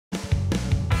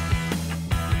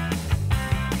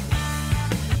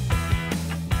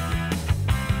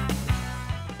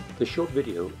This short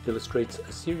video illustrates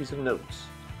a series of notes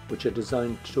which are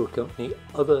designed to accompany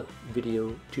other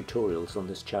video tutorials on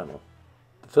this channel.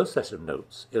 The first set of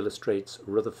notes illustrates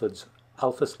Rutherford's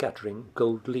alpha scattering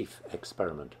gold leaf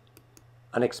experiment,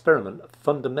 an experiment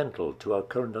fundamental to our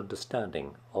current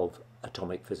understanding of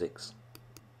atomic physics.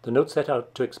 The notes set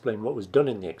out to explain what was done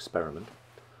in the experiment,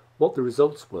 what the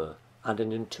results were, and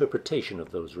an interpretation of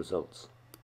those results.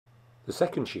 The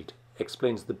second sheet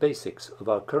explains the basics of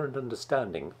our current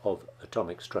understanding of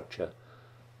atomic structure,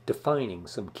 defining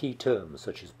some key terms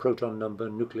such as proton number,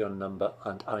 nucleon number,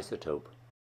 and isotope.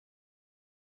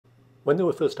 When they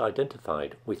were first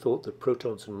identified, we thought that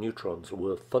protons and neutrons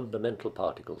were fundamental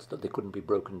particles, that they couldn't be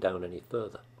broken down any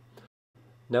further.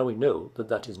 Now we know that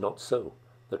that is not so,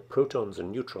 that protons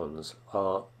and neutrons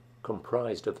are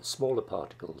comprised of smaller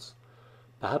particles.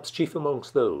 Perhaps chief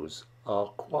amongst those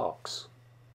are quarks.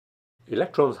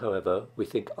 Electrons, however, we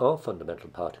think are fundamental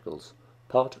particles,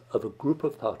 part of a group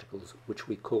of particles which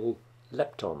we call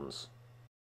leptons.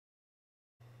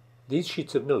 These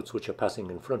sheets of notes which are passing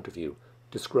in front of you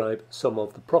describe some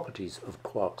of the properties of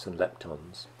quarks and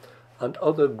leptons, and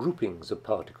other groupings of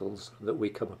particles that we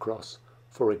come across,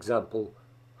 for example,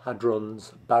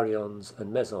 hadrons, baryons,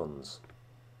 and mesons.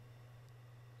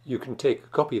 You can take a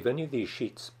copy of any of these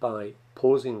sheets by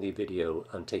pausing the video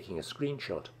and taking a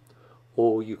screenshot,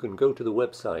 or you can go to the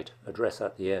website address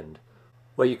at the end,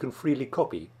 where you can freely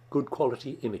copy good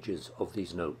quality images of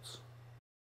these notes.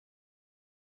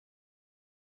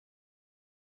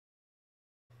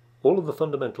 All of the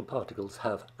fundamental particles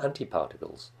have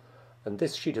antiparticles, and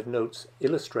this sheet of notes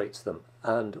illustrates them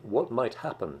and what might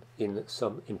happen in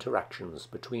some interactions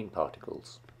between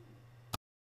particles.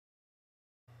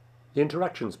 The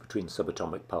interactions between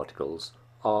subatomic particles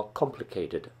are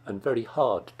complicated and very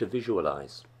hard to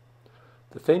visualize.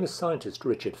 The famous scientist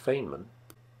Richard Feynman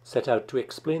set out to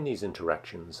explain these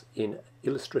interactions in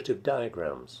illustrative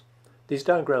diagrams. These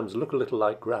diagrams look a little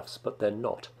like graphs, but they're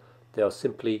not. They are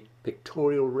simply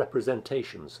pictorial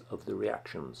representations of the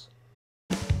reactions.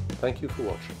 Thank you for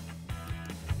watching.